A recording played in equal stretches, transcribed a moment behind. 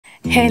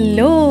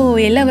Hello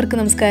എല്ലാവർക്കും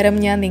നമസ്കാരം.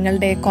 ഞാൻ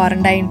നിങ്ങളുടെ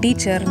ക്വാറന്റൈൻ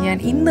ടീച്ചർ. ഞാൻ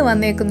ഇന്ന്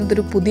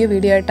വന്നേക്കുന്നതൊരു പുതിയ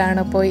വീഡിയോ ആയിട്ടാണ്.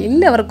 അപ്പോൾ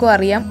എല്ലാവർക്കും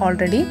അറിയാം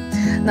ഓൾറെഡി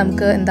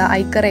നമുക്ക്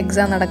ഐക്കർ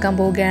എക്സാം നടക്കാൻ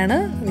പോവുകയാണ്.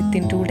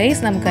 വിത്തിൻ 2 days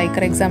നമുക്ക്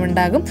ഐക്കർ എക്സാം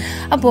ഉണ്ടാകും.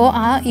 അപ്പോൾ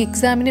ആ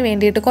എക്സാമിന്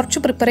വേണ്ടിയിട്ട്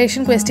കുറച്ച്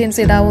പ്രിപ്പറേഷൻ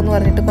ക്വസ്റ്റ്യൻസ് ഇടാവൂന്ന്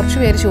പറഞ്ഞിട്ട് കുറച്ച്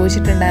പേര്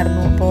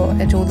ചോദിച്ചിട്ടുണ്ടായിരുന്നു. അപ്പോൾ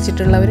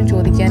ചോദിച്ചിട്ടുള്ളവരും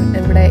ചോദിക്കാൻ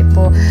ഇവിടെ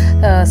ഇപ്പോൾ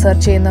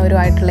സെർച്ച്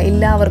ചെയ്യുന്നവരുമായിട്ടുള്ള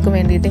എല്ലാവർക്കും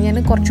വേണ്ടിയിട്ട് ഞാൻ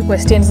കുറച്ച്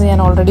ക്വസ്റ്റ്യൻസ്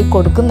ഞാൻ ഓൾറെഡി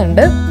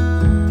കൊടുക്കുന്നുണ്ട്.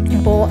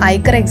 അപ്പോൾ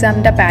ഐക്കർ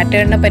എക്സാമിൻ്റെ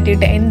പാറ്റേണിനെ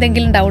പറ്റിയിട്ട്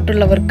എന്തെങ്കിലും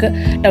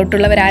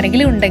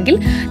ഡൗട്ടുള്ളവരാരെങ്കിലും ഉണ്ടെങ്കിൽ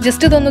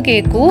ജസ്റ്റ് ഇതൊന്ന്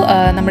കേൾക്കൂ.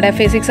 നമ്മുടെ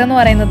ഫിസിക്സ് എന്ന്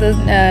പറയുന്നത്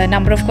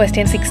നമ്പർ ഓഫ്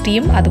ക്വസ്റ്റ്യൻസ്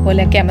 60യും,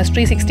 അതുപോലെ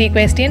കെമിസ്ട്രി 60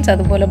 ക്വസ്റ്റ്യൻസ്,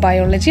 അതുപോലെ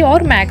ബയോളജി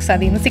ഓർ മാത്സ്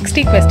അതിൽ നിന്ന്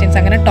 60 ക്വസ്റ്റ്യൻസ്,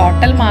 അങ്ങനെ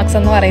ടോട്ടൽ മാർക്സ്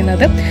എന്ന്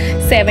പറയുന്നത്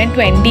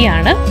 720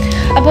 ആണ്.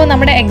 അപ്പോൾ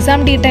നമ്മുടെ എക്സാം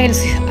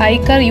ഡീറ്റെയിൽസ്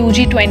ഐക്കർ UG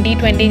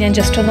 2020 ഞാൻ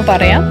ജസ്റ്റ് ഒന്ന്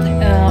പറയാം.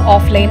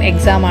 ഓഫ്ലൈൻ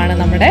എക്സാം ആണ്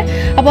നമ്മുടെ.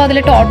 അപ്പോൾ അതിൽ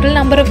ടോട്ടൽ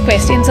നമ്പർ ഓഫ്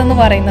ക്വസ്റ്റ്യൻസ് എന്ന്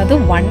പറയുന്നത്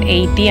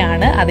 180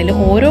 ആണ്. അതിൽ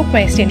ഓരോ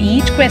question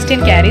each question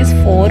carries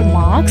 4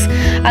 marks.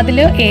 അതിൽ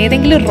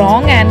ഏതെങ്കിലും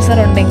റോങ് ആൻസർ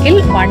ഉണ്ടെങ്കിൽ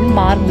 1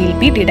 mark will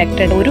be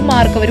deducted. 1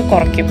 mark അവർ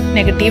കുറയ്ക്കും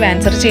നെഗറ്റീവ്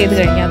ആൻസർ ചെയ്ത്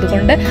കഴിഞ്ഞാൽ.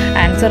 അതുകൊണ്ട്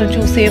ആൻസർ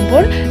ചൂസ്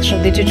ചെയ്യുമ്പോൾ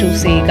ശ്രദ്ധിച്ച്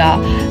ചൂസ് ചെയ്യുക.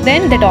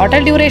 Then the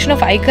total duration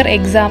of Iker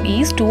exam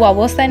is 2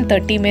 hours and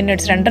 30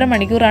 minutes. 2.5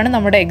 മണിക്കൂറാണ്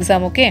നമ്മുടെ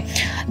exam. Okay,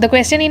 the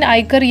question in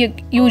Iker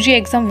UG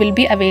exam will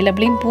be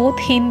available in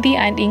both Hindi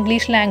and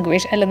English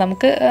language. അല്ല,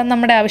 നമുക്ക്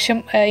നമ്മുടെ ആവശ്യം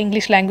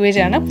ഇംഗ്ലീഷ് ലാംഗ്വേജ്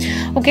ആണ്.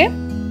 ഓക്കെ,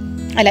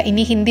 അല്ല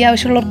ഇനി ഹിന്ദി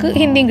ആവശ്യമുള്ളവർക്ക്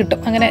ഹിന്ദിയും കിട്ടും.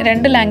 അങ്ങനെ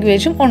 2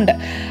 ലാംഗ്വേജും ഉണ്ട്.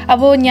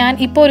 അപ്പോൾ ഞാൻ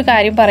ഇപ്പോൾ ഒരു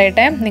കാര്യം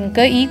പറയട്ടെ.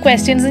 നിങ്ങൾക്ക് ഈ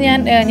ക്വസ്റ്റ്യൻസ്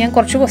ഞാൻ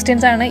കുറച്ച്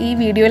ക്വസ്റ്റ്യൻസ് ആണ് ഈ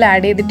വീഡിയോയിൽ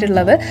ആഡ്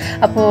ചെയ്തിട്ടുള്ളത്.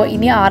 അപ്പോൾ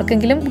ഇനി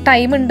ആർക്കെങ്കിലും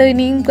ടൈം ഉണ്ട്,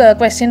 ഇനിയും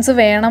ക്വസ്റ്റ്യൻസ്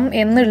വേണം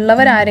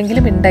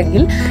എന്നുള്ളവരാരെങ്കിലും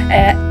ഉണ്ടെങ്കിൽ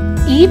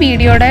ഈ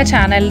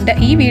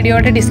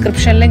വീഡിയോയുടെ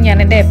ഡിസ്ക്രിപ്ഷനിൽ ഞാൻ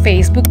എൻ്റെ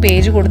ഫേസ്ബുക്ക്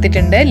പേജ്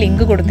കൊടുത്തിട്ടുണ്ട്,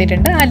 ലിങ്ക്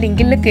കൊടുത്തിട്ടുണ്ട്. ആ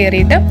ലിങ്കിൽ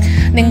കയറിയിട്ട്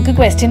നിങ്ങൾക്ക്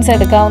ക്വസ്റ്റ്യൻസ്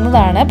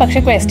എടുക്കാവുന്നതാണ്.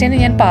 പക്ഷേ ക്വസ്റ്റ്യൻ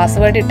ഞാൻ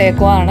പാസ്വേഡ്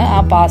ഇട്ടേക്കുവാണ്. ആ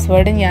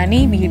പാസ്വേഡ് ഞാൻ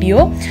ഈ വീഡിയോ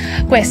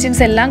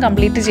ക്വസ്റ്റ്യൻസ് എല്ലാം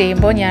കംപ്ലീറ്റ്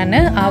ചെയ്യുമ്പോൾ ഞാൻ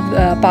ആ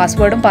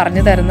പാസ്വേഡും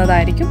പറഞ്ഞു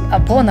തരുന്നതായിരിക്കും.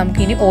 അപ്പോൾ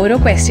നമുക്കിനി ഓരോ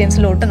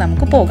ക്വസ്റ്റ്യൻസിലോട്ട്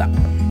നമുക്ക് പോകാം.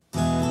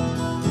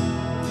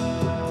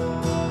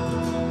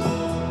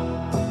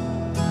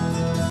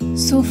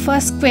 So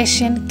first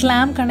question,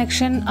 clam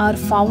connection are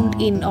found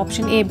in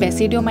option A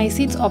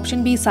basidiomycetes, option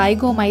B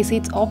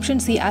zygomycetes, option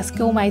C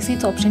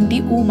ascomycetes, option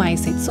D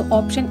oomycetes. So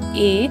option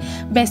A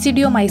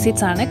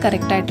basidiomycetes ആണ്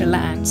correct ആയിട്ടുള്ള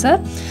answer.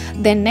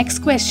 Then next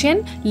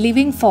question,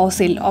 living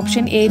fossil,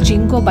 option A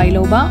ginkgo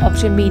biloba,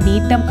 option B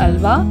neetum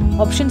alba,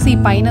 option C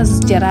Pinus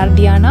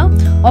gerardiana,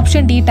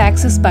 option D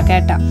taxus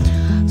baccata.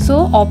 So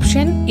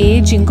option A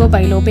ginkgo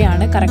biloba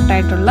ആണ് correct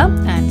ആയിട്ടുള്ള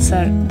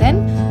answer. Then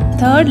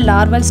third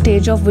larval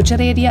stage of which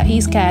area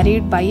is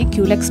carried by a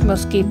Culex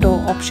mosquito?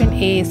 Option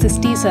A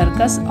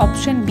Cycas,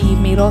 option B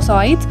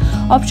Merozoites,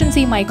 option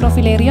C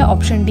Microfilaria,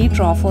 option D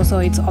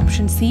Trophozoites.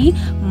 Option C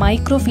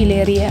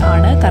Microfilaria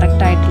ആണ്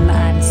correct ആയിട്ടുള്ള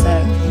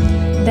answer.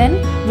 Then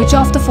which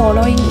of the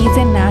following is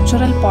a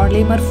natural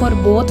polymer for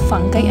both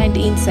fungi and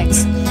insects?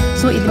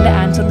 So ഇതിൻ്റെ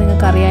answer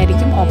നിങ്ങൾക്ക്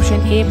അറിയായിരിക്കും. Option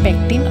A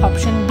pectin,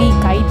 option B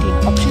chitin,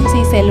 option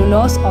C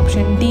cellulose,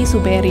 option D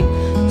suberin.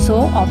 So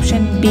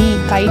option B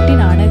chitin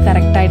ആണ്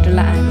correct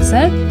ആയിട്ടുള്ള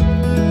answer.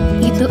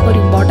 ഇത് ഒരു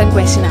important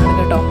question ആണ്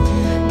കേട്ടോ.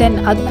 Then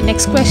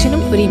next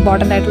ക്വസ്റ്റ്യനും ഒരു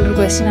ഇമ്പോർട്ടൻ്റ് ആയിട്ടുള്ളൊരു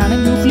ക്വസ്റ്റ്യൻ ആണ്.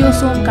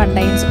 ന്യൂക്ലിയോസോം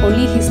contains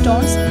only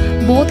histones,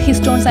 both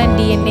histones and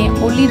DNA,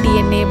 only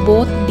DNA,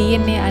 both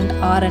DNA and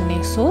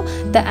RNA. So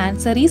the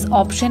answer is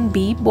option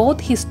B,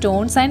 both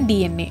histones and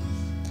DNA.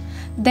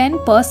 Then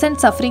person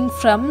suffering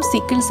from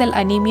sickle cell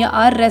anemia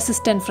are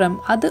resistant from.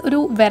 അത് ഒരു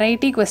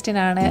variety question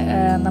ആണ്.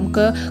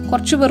 നമുക്ക്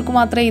കുറച്ച് പേർക്ക്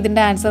മാത്രമേ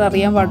ഇതിൻ്റെ answer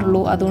അറിയാൻ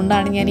പാടുള്ളൂ.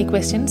 അതുകൊണ്ടാണ് ഞാൻ ഈ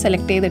question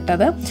select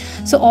ചെയ്തിട്ടത്.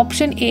 So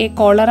option A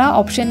cholera,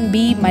 option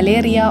B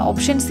malaria,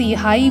 option C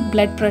high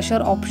blood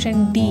pressure, option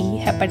D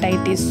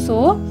hepatitis. So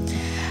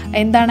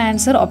എന്താണ്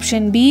ആൻസർ?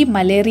 ഓപ്ഷൻ B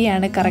മലേറിയ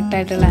ആണ് കറക്റ്റ്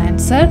ആയിട്ടുള്ള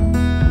answer.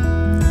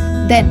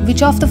 Then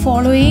which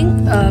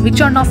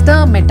one of the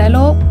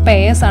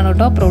metallopairs ആണ്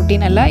കേട്ടോ,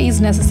 പ്രോട്ടീൻ അല്ല, is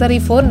necessary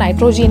for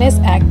nitrogenous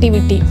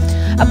activity.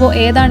 അപ്പോൾ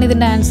ഏതാണ്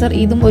ഇതിൻ്റെ answer?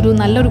 ഇതും ഒരു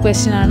നല്ലൊരു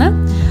ക്വസ്റ്റ്യൻ ആണ്.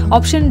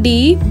 Option D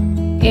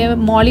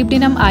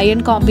molybdenum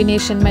iron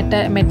combination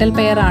metal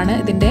pair ആണ്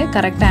ഇതിൻ്റെ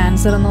കറക്റ്റ്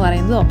ആൻസർ എന്ന്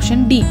പറയുന്നത് option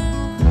D.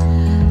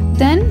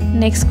 Then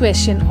next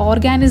question,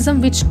 organism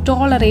which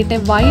tolerate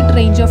a wide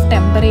range of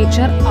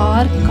temperature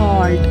are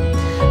called.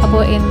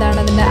 അപ്പോൾ എന്താണ്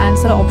അതിൻ്റെ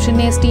answer? Option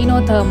A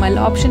stenothermal,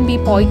 option B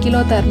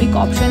പോയ്ക്കിലോതെർമിക്,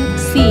 option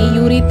C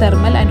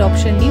eurythermal and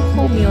option D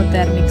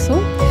ഹോമിയോതെർമിക്. So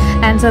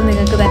answer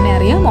നിങ്ങൾക്ക് തന്നെ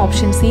അറിയാം.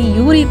 Option C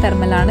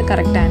eurythermal ആണ്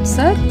correct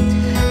answer.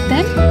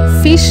 Then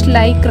fish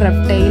like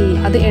reptile,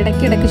 അത്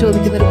ഇടയ്ക്കിടയ്ക്ക്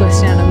ചോദിക്കുന്നൊരു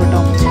question ആണ്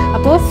കേട്ടോ.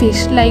 അപ്പോൾ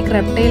ഫിഷ് ലൈക്ക്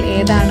റെപ്റ്റൈൽ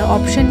ഏതാണ്?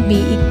 ഓപ്ഷൻ B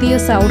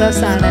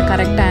ഇക്തിയോസൗറസ് ആണ്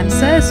കറക്റ്റ്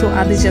ആൻസർ. സോ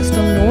അത് ജസ്റ്റ്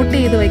ഒന്ന് നോട്ട്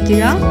ചെയ്ത്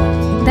വയ്ക്കുക.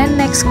 Then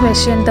next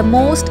question, the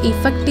most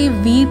effective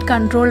weed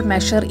control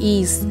measure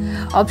is?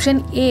 Option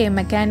A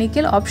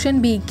mechanical, option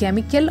B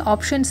chemical,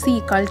 option C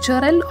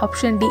cultural,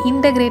 option D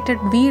integrated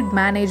weed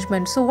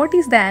management. So what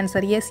is the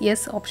answer?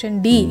 Yes,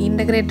 option D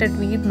integrated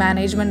weed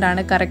management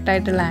ആണ് correct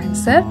ആയിട്ടുള്ള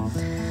answer.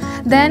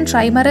 Then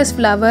trimerous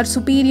flower,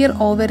 superior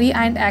ovary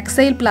and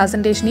axile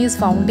placentation is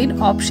found in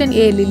option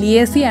A.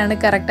 Liliaceae ആണ്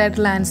correct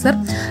ആയിട്ടുള്ള answer.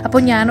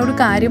 അപ്പോൾ ഞാനൊരു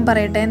കാര്യം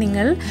പറയട്ടെ,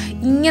 നിങ്ങൾ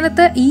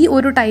ഇങ്ങനത്തെ ഈ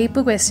ഒരു type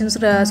questions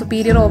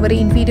superior ovary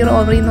inferior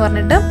ovary എന്ന്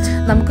പറഞ്ഞിട്ട്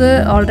നമുക്ക്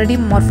ഓൾറെഡി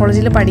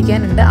മോർഫോളജിയിൽ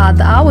പഠിക്കാനുണ്ട്.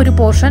 ആ ഒരു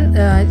പോർഷൻ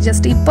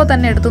ജസ്റ്റ് ഇപ്പോൾ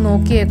തന്നെ എടുത്ത്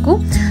നോക്കിയേക്കൂ,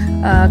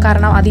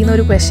 കാരണം അതിൽ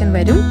നിന്നൊരു ക്വസ്റ്റ്യൻ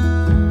വരും.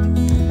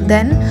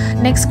 Then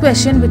next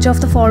question, which of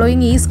the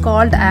following is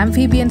called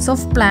amphibians of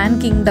plant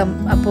kingdom?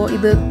 അപ്പോൾ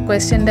ഇത്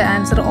ക്വസ്റ്റ്യൻ്റെ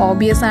ആൻസർ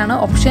ഓബിയസ് ആണ്.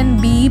 ഓപ്ഷൻ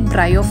ബി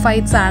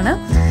ബ്രയോഫൈറ്റ്സ് ആണ്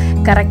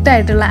കറക്റ്റ്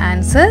ആയിട്ടുള്ള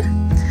answer.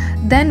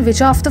 Then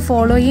which of the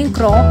following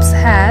crops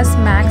has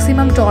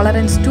maximum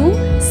tolerance to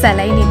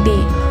salinity?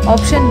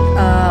 Option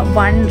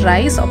 1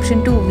 rice, option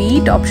 2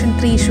 wheat, option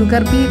 3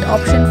 sugar beet,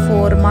 option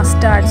 4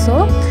 mustard. So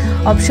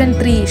option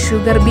 3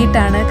 sugar beet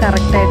ആണ്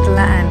correct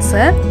ആയിട്ടുള്ള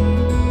answer.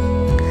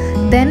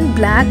 Then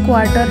black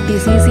water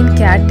disease in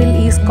cattle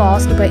is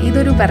caused by,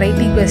 ഇതൊരു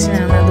variety question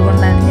ആണ്,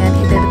 അതുകൊണ്ടാണ് ഞാൻ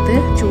ഇതെടുത്ത്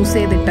choose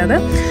ചെയ്തിട്ടത്.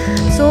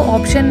 So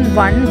option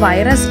 1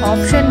 virus,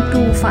 option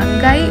 2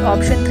 fungi,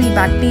 option 3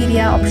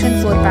 bacteria, option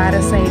 4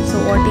 parasite.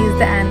 So what is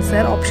the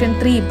answer? Option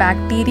 3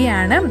 bacteria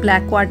ആണ്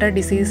black water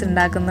disease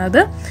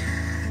ഉണ്ടാക്കുന്നത്.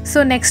 So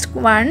next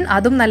one,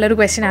 അതും നല്ലൊരു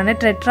question ആണ്.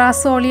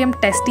 ടെട്രാസോളിയം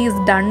ടെസ്റ്റ് ഈസ്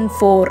ഡൺ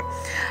ഫോർ.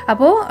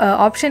 അപ്പോൾ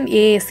option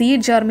A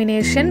seed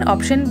germination,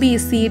 option B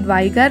seed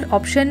വൈഗർ,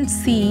 option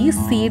C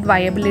seed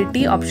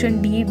viability, option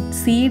D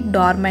seed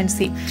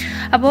dormancy.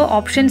 അപ്പോൾ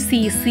option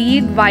C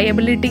seed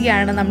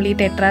വയബിലിറ്റിക്കാണ് നമ്മൾ ഈ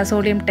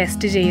ടെട്രാസോളിയം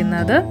test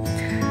ചെയ്യുന്നത്.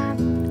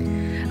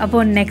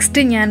 അപ്പോൾ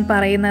നെക്സ്റ്റ് ഞാൻ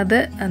പറയുന്നത്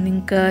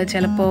നിങ്ങൾക്ക്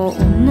ചിലപ്പോൾ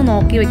ഒന്ന്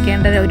നോക്കി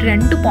വെക്കേണ്ട ഒരു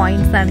 2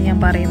 പോയിൻറ്റ്സാണ് ഞാൻ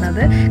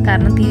പറയുന്നത്,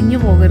 കാരണം തിരിഞ്ഞു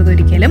പോകരുത്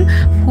ഒരിക്കലും.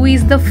 Who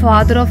is the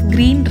father of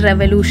green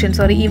revolution?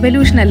 Sorry,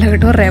 evolution അല്ല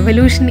കേട്ടോ,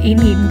 റെവല്യൂഷൻ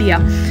ഇൻ ഇന്ത്യ.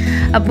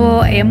 അപ്പോൾ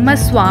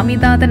MS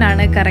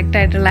സ്വാമിനാഥനാണ് കറക്റ്റ്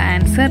ആയിട്ടുള്ള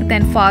answer.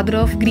 Then father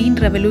of green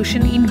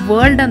revolution in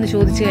world എന്ന്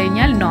ചോദിച്ചു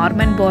കഴിഞ്ഞാൽ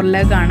നോർമൻ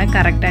ബോർലഗ് ആണ്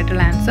കറക്റ്റ്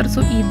ആയിട്ടുള്ള ആൻസർ.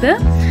 സോ ഇത്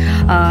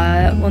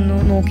ഒന്ന്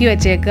നോക്കി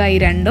വെച്ചേക്കുക ഈ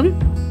രണ്ടും.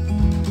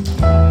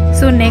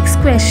 സോ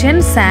നെക്സ്റ്റ് ക്വസ്റ്റ്യൻ,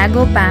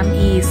 സാഗോപാം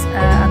ഈസ്,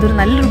 അതൊരു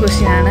നല്ലൊരു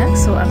ക്വസ്റ്റ്യൻ ആണ്.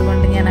 സോ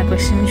അതുകൊണ്ട് ഞാൻ ആ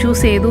ക്വസ്റ്റ്യൻ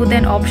ചൂസ് ചെയ്തു.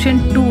 ദെൻ ഓപ്ഷൻ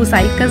 2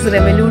 സൈക്കസ്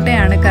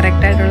റെവല്യൂട്ടയാണ്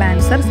കറക്റ്റ് ആയിട്ടുള്ള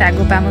ആൻസർ.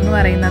 സാഗോപാം എന്ന്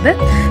പറയുന്നത്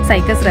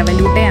Cycas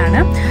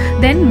റെവല്യൂട്ടയാണ്.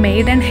 Then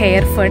made and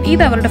hair furred,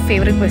 ഇത് അവരുടെ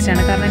ഫേവറേറ്റ് ക്വസ്റ്റ്യൻ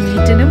ആണ്, കാരണം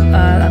നീറ്റിനും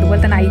അതുപോലെ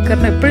തന്നെ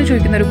ഐക്കറിനും എപ്പോഴും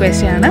ചോദിക്കുന്ന ഒരു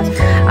ക്വസ്റ്റ്യൻ ആണ്.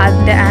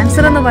 അതിൻ്റെ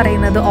ആൻസർ എന്ന്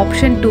പറയുന്നത്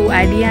ഓപ്ഷൻ 2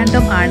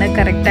 അഡിയാൻഡം ആണ്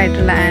കറക്റ്റ്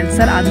ആയിട്ടുള്ള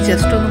ആൻസർ. അത്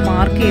ജസ്റ്റ് ഒന്ന്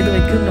മാർക്ക് ചെയ്ത്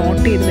വെക്കൂ,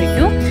 നോട്ട് ചെയ്ത്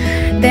വെക്കൂ.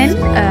 Then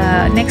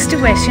next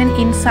question,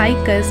 in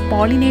Cycas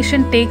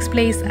pollination takes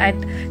place at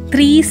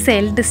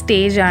 3-celled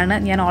stage ആണ്.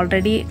 ഞാൻ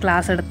ഓൾറെഡി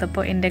ക്ലാസ്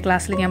എടുത്തപ്പോൾ എൻ്റെ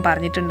ക്ലാസ്സിൽ ഞാൻ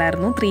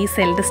പറഞ്ഞിട്ടുണ്ടായിരുന്നു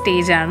 3-celled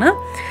stage ആണ്.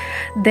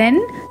 Then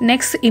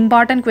next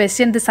important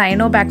question, the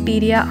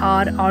cyanobacteria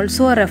are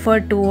also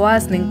referred to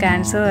as, നിങ്ങൾക്ക്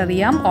ആൻസർ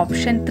അറിയാം,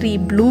 ഓപ്ഷൻ 3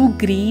 blue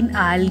green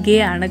algae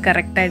ആണ്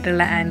കറക്റ്റ്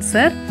ആയിട്ടുള്ള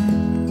answer.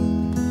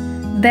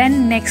 Then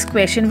next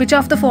question, which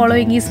of the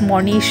following is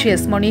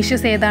monoecious?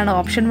 Monoecious ഏതാണ്?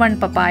 Option 1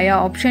 papaya,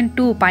 option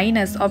 2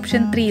 Pinus,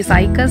 option 3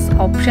 Cycas,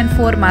 option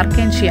 4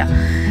 Markensia.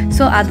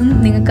 So അതും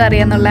നിങ്ങൾക്ക്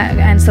അറിയാമെന്നുള്ള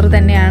answer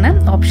തന്നെയാണ്.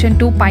 Option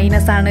 2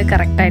 Pinus ആണ്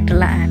correct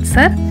ആയിട്ടുള്ള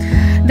ആൻസർ.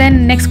 ദെൻ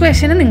നെക്സ്റ്റ്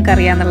ക്വസ്റ്റ്യന് നിങ്ങൾക്ക്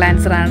അറിയാമെന്നുള്ള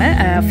answer ആണ്.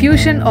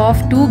 Fusion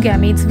of 2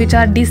 gametes which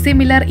are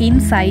dissimilar in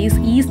size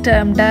is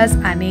termed as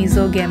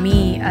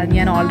anisogamy. അത്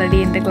ഞാൻ ഓൾറെഡി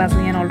എൻ്റെ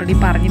ക്ലാസ്സിൽ ഞാൻ ഓൾറെഡി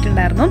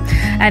പറഞ്ഞിട്ടുണ്ടായിരുന്നു,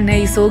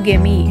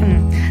 anisogamy.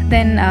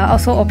 ദെൻ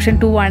ഓൾസോ ഓപ്ഷൻ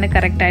 2 ആണ്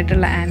കറക്റ്റ്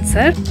ആയിട്ടുള്ള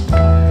ആൻസർ.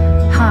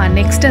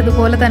 നെക്സ്റ്റ്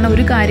അതുപോലെ തന്നെ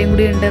ഒരു കാര്യം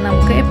കൂടി ഉണ്ട്,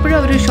 നമുക്ക് എപ്പോഴും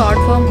അവർ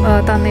ഷോർട്ട് ഫോം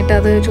തന്നിട്ട്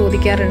അത്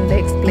ചോദിക്കാറുണ്ട്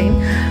എക്സ്പ്ലെയിൻ.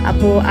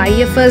 അപ്പോൾ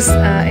IFS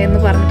എന്ന്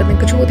പറഞ്ഞിട്ട്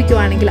നിങ്ങൾക്ക്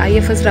ചോദിക്കുവാണെങ്കിൽ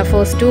IFS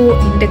refers to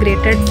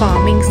integrated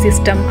farming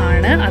system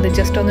ആണ്. അത്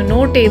ജസ്റ്റ് ഒന്ന്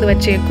നോട്ട് ചെയ്ത്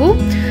വെച്ചേക്കൂ.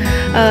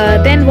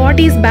 Then what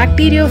is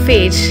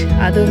bacteriophage?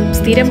 അതും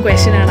സ്ഥിരം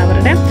ക്വസ്റ്റ്യൻ ആണ്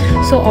അവരുടെ.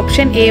 So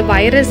option A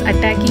virus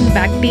attacking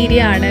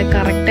bacteria ആണ്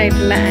കറക്റ്റ്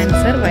ആയിട്ടുള്ള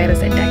ആൻസർ.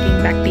 Virus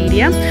attacking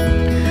bacteria.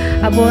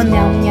 അപ്പോൾ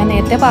ഞാൻ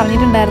നേരത്തെ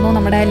പറഞ്ഞിട്ടുണ്ടായിരുന്നു,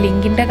 നമ്മുടെ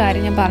ലിങ്കിൻ്റെ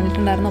കാര്യം ഞാൻ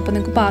പറഞ്ഞിട്ടുണ്ടായിരുന്നു. അപ്പോൾ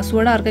നിങ്ങൾക്ക്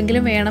പാസ്വേഡ്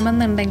ആർക്കെങ്കിലും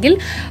വേണമെന്നുണ്ടെങ്കിൽ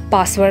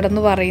പാസ്വേഡ്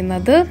എന്ന്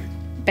പറയുന്നത്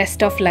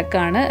ബെസ്റ്റ് ഓഫ്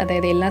ലക്കാണ്,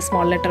 അതായത് എല്ലാം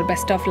സ്മോൾ ലെറ്റർ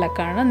ബെസ്റ്റ് ഓഫ്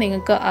ലക്കാണ്.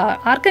 നിങ്ങൾക്ക്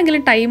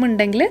ആർക്കെങ്കിലും ടൈം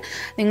ഉണ്ടെങ്കിൽ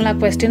നിങ്ങൾ ആ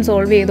ക്വസ്റ്റ്യൻ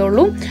സോൾവ്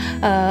ചെയ്തോളൂ.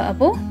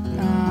 അപ്പോൾ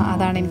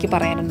അതാണ് എനിക്ക്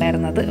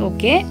പറയാനുണ്ടായിരുന്നത്.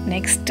 ഓക്കെ,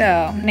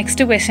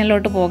 നെക്സ്റ്റ്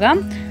ക്വസ്റ്റ്യനിലോട്ട് പോകാം.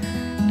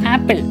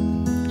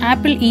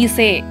 Apple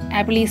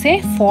is A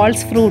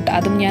false fruit.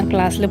 അതും ഞാൻ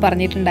ക്ലാസ്സിൽ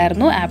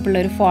പറഞ്ഞിട്ടുണ്ടായിരുന്നു. ആപ്പിൾ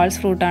ഒരു ഫാൾസ്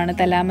ഫ്രൂട്ടാണ്,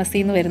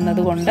 തലാമസിന്ന്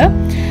വരുന്നത് കൊണ്ട്.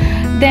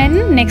 ദെൻ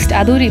നെക്സ്റ്റ്,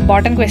 അതൊരു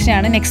ഇമ്പോർട്ടൻറ്റ് ക്വസ്റ്റ്യൻ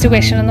ആണ്. നെക്സ്റ്റ്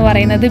ക്വസ്റ്റ്യൻ എന്ന്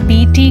പറയുന്നത്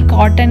BT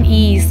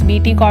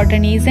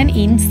cotton is an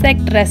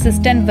insect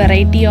resistant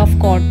variety of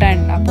cotton.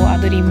 അപ്പോൾ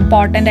അതൊരു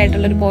ഇമ്പോർട്ടൻ്റ്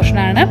ആയിട്ടുള്ളൊരു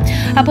പോർഷനാണ്.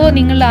 അപ്പോൾ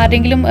നിങ്ങൾ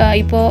ആരെങ്കിലും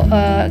ഇപ്പോൾ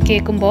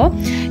കേൾക്കുമ്പോൾ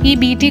ഈ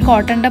BT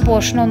കോട്ടൻ്റെ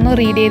പോർഷൻ ഒന്ന്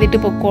റീഡ് ചെയ്തിട്ട്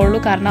പൊക്കോളൂ,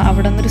 കാരണം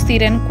അവിടെ നിന്നൊരു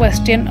സ്ഥിരം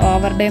ക്വസ്റ്റ്യൻ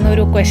അവരുടെ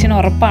ഒരു ക്വസ്റ്റ്യൻ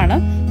ഉറപ്പാണ്.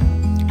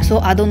 സോ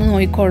അതൊന്ന്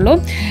നോക്കിക്കോളൂ.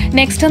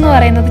 നെക്സ്റ്റ് എന്ന്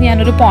പറയുന്നത്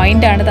ഞാനൊരു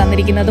പോയിൻ്റാണ്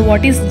തന്നിരിക്കുന്നത്.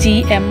 What is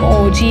GMO?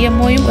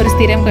 GMOയും ഒരു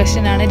സ്ഥിരം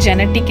ക്വസ്റ്റ്യൻ ആണ്.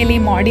 ജനറ്റിക്കലി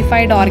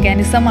മോഡിഫൈഡ്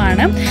ഓർഗാനിസം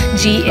ആണ്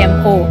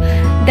GMO.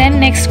 Then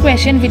next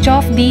question, which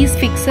of these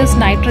fixes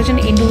nitrogen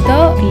into the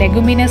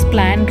leguminous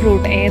plant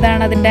root?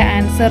 ഏതാണ് അതിൻ്റെ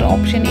ആൻസർ?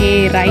 ഓപ്ഷൻ A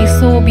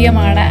റൈസോബിയം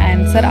ആണ്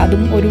ആൻസർ.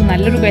 അതും ഒരു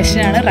നല്ലൊരു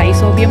ക്വസ്റ്റ്യൻ ആണ്.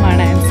 റൈസോബിയം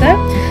ആണ് ആൻസർ.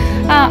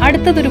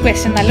 അടുത്തതൊരു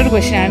ക്വസ്റ്റ്യൻ, നല്ലൊരു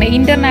ക്വസ്റ്റ്യൻ ആണ്.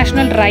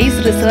 International rice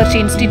research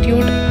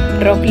institute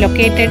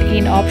located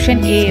in option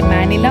A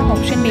Manila,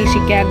 option B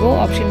Chicago,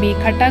 option B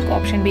Cuttack,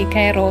 option B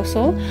Cairo.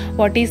 So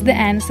what is the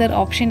answer?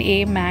 Option A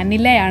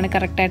Manila ആണ്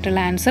correct ആയിട്ടുള്ള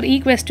answer. ഈ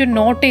question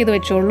not ചെയ്ത്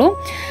വെച്ചോളൂ.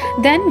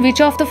 Then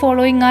which of the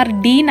following are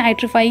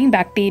denitrifying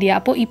bacteria?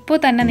 അപ്പോൾ ഇപ്പോൾ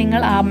തന്നെ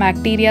നിങ്ങൾ ആ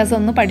ബാക്ടീരിയാസ്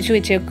ഒന്ന് പഠിച്ചു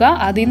വെച്ചേക്കുക.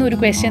 അതിൽ നിന്ന് ഒരു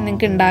ക്വസ്റ്റ്യൻ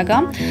നിങ്ങൾക്ക്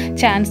ഉണ്ടാകാം.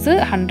 ചാൻസ്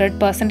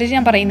 100%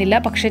 ഞാൻ പറയുന്നില്ല,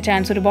 പക്ഷേ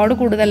ചാൻസ് ഒരുപാട്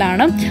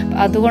കൂടുതലാണ്.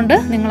 അതുകൊണ്ട്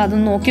നിങ്ങൾ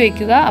അതൊന്ന് നോക്കി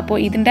വയ്ക്കുക. അപ്പോൾ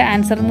ഇതിൻ്റെ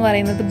ആൻസർ എന്ന്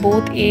പറയുന്നത്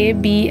both A,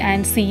 B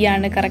and C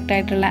ആണ് കറക്റ്റ്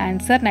ആയിട്ടുള്ള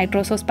ആൻസർ.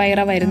 നൈട്രോസോസ്പൈറ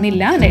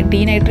വരുന്നില്ല,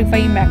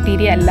 ഡീനൈട്രിഫൈയിങ്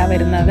ബാക്ടീരിയ അല്ല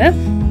വരുന്നത്.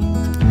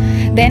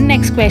 Then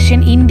next question,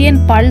 Indian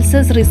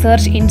Pulses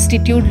Research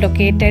Institute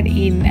located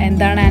in,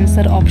 എന്താണ്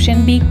ആൻസർ? ഓപ്ഷൻ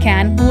B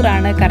കാൻപൂർ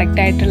ആണ്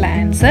കറക്റ്റ് ആയിട്ടുള്ള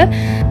answer.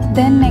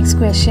 Then next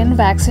question,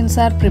 vaccines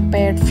are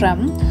prepared from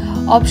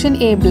option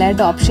A blood,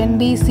 option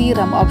B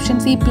serum, option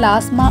C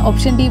plasma,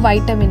 option D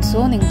vitamins.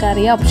 So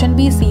നിങ്ങൾക്കറിയാം option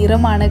B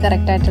serum ആണ്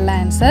correct ആയിട്ടുള്ള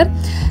answer.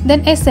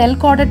 Then a cell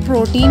coated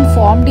protein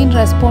formed in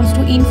response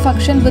to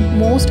infection with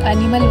most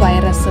animal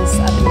viruses.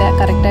 അതിൻ്റെ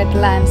correct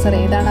ആയിട്ടുള്ള answer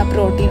ഏതാണ് ആ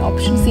protein?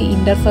 Option C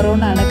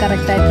interferon ആണ്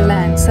correct ആയിട്ടുള്ള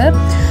answer.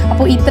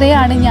 അപ്പോൾ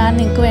ഇത്രയാണ് ഞാൻ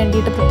നിങ്ങൾക്ക്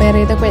വേണ്ടിയിട്ട് പ്രിപ്പയർ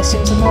ചെയ്ത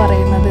ക്വസ്റ്റ്യൻസ് എന്ന്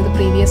പറയുന്നത്. ഇത്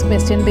പ്രീവിയസ്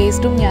ക്വസ്റ്റ്യൻ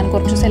ബേസ്ഡും ഞാൻ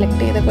കുറച്ച്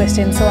സെലക്ട് ചെയ്ത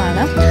ക്വസ്റ്റ്യൻസും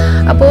ആണ്.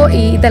 അപ്പോൾ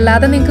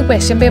ഇതല്ലാതെ നിങ്ങൾക്ക്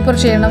ക്വസ്റ്റ്യൻ പേപ്പർ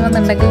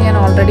ചെയ്യണമെന്നുണ്ടെങ്കിൽ ഞാൻ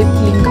ഓൾറെഡി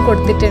ലിങ്ക്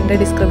കൊടുത്തിട്ടുണ്ട്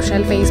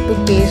ഡിസ്ക്രിപ്ഷനിൽ.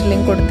 ഫേസ്ബുക്ക് പേജ്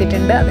ലിങ്ക്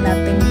കൊടുത്തിട്ടുണ്ട്.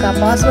 അതിനകത്ത് നിങ്ങൾക്ക് ആ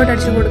പാസ്വേഡ്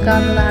അടിച്ചു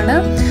കൊടുക്കാവുന്നതാണ്.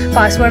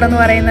 പാസ്വേഡ് എന്ന്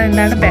പറയുന്നത്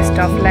എന്താണ്? ബെസ്റ്റ്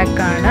ഓഫ്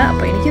ലക്ക് ആണ്.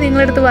 അപ്പോൾ എനിക്ക്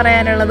നിങ്ങളുടെ അടുത്ത്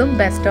പറയാനുള്ളതും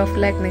ബെസ്റ്റ് ഓഫ്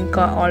ലക്ക്.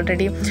 നിങ്ങൾക്ക്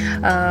ഓൾറെഡി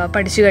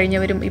പഠിച്ചു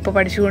കഴിഞ്ഞവരും ഇപ്പോൾ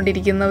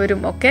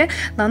പഠിച്ചുകൊണ്ടിരിക്കുന്നവരും ഒക്കെ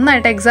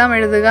നന്നായിട്ട് എക്സാം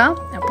എഴുതുക.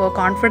 അപ്പോൾ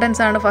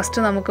കോൺഫിഡൻസ് ആണ് ഫസ്റ്റ്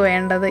നമുക്ക്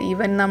വേണ്ടത്.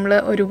 ഈവൻ നമ്മൾ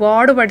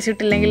ഒരുപാട്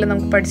പഠിച്ചിട്ടില്ലെങ്കിൽ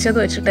നമുക്ക് പഠിച്ചത്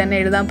വെച്ചിട്ട് തന്നെ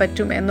എഴുതാൻ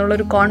പറ്റും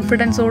എന്നുള്ളൊരു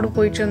കോൺഫിഡൻസോട്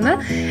പോയി ചെന്ന്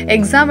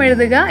എക്സാം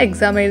എഴുതുക.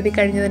 എക്സാം എഴുതി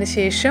കഴിഞ്ഞതിന്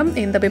ശേഷം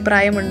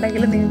എന്തഭിപ്രായം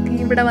ഉണ്ടെങ്കിൽ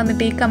നിങ്ങൾക്ക് ഇവിടെ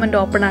വന്നിട്ട് ഈ കമൻറ്റ്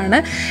ഓപ്പൺ ആണ്.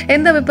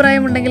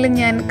 എന്തഭിപ്രായം ഉണ്ടെങ്കിലും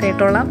ഞാൻ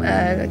കേട്ടോളാം.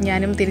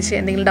 ഞാനും തിരിച്ച്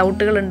എന്തെങ്കിലും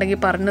ഡൗട്ടുകൾ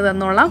ഉണ്ടെങ്കിൽ പറഞ്ഞു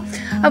തന്നോളാം.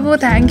 അപ്പോൾ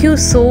thank you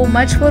so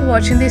much for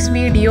watching this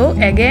video.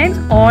 Again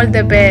all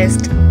the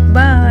best.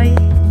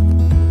 By.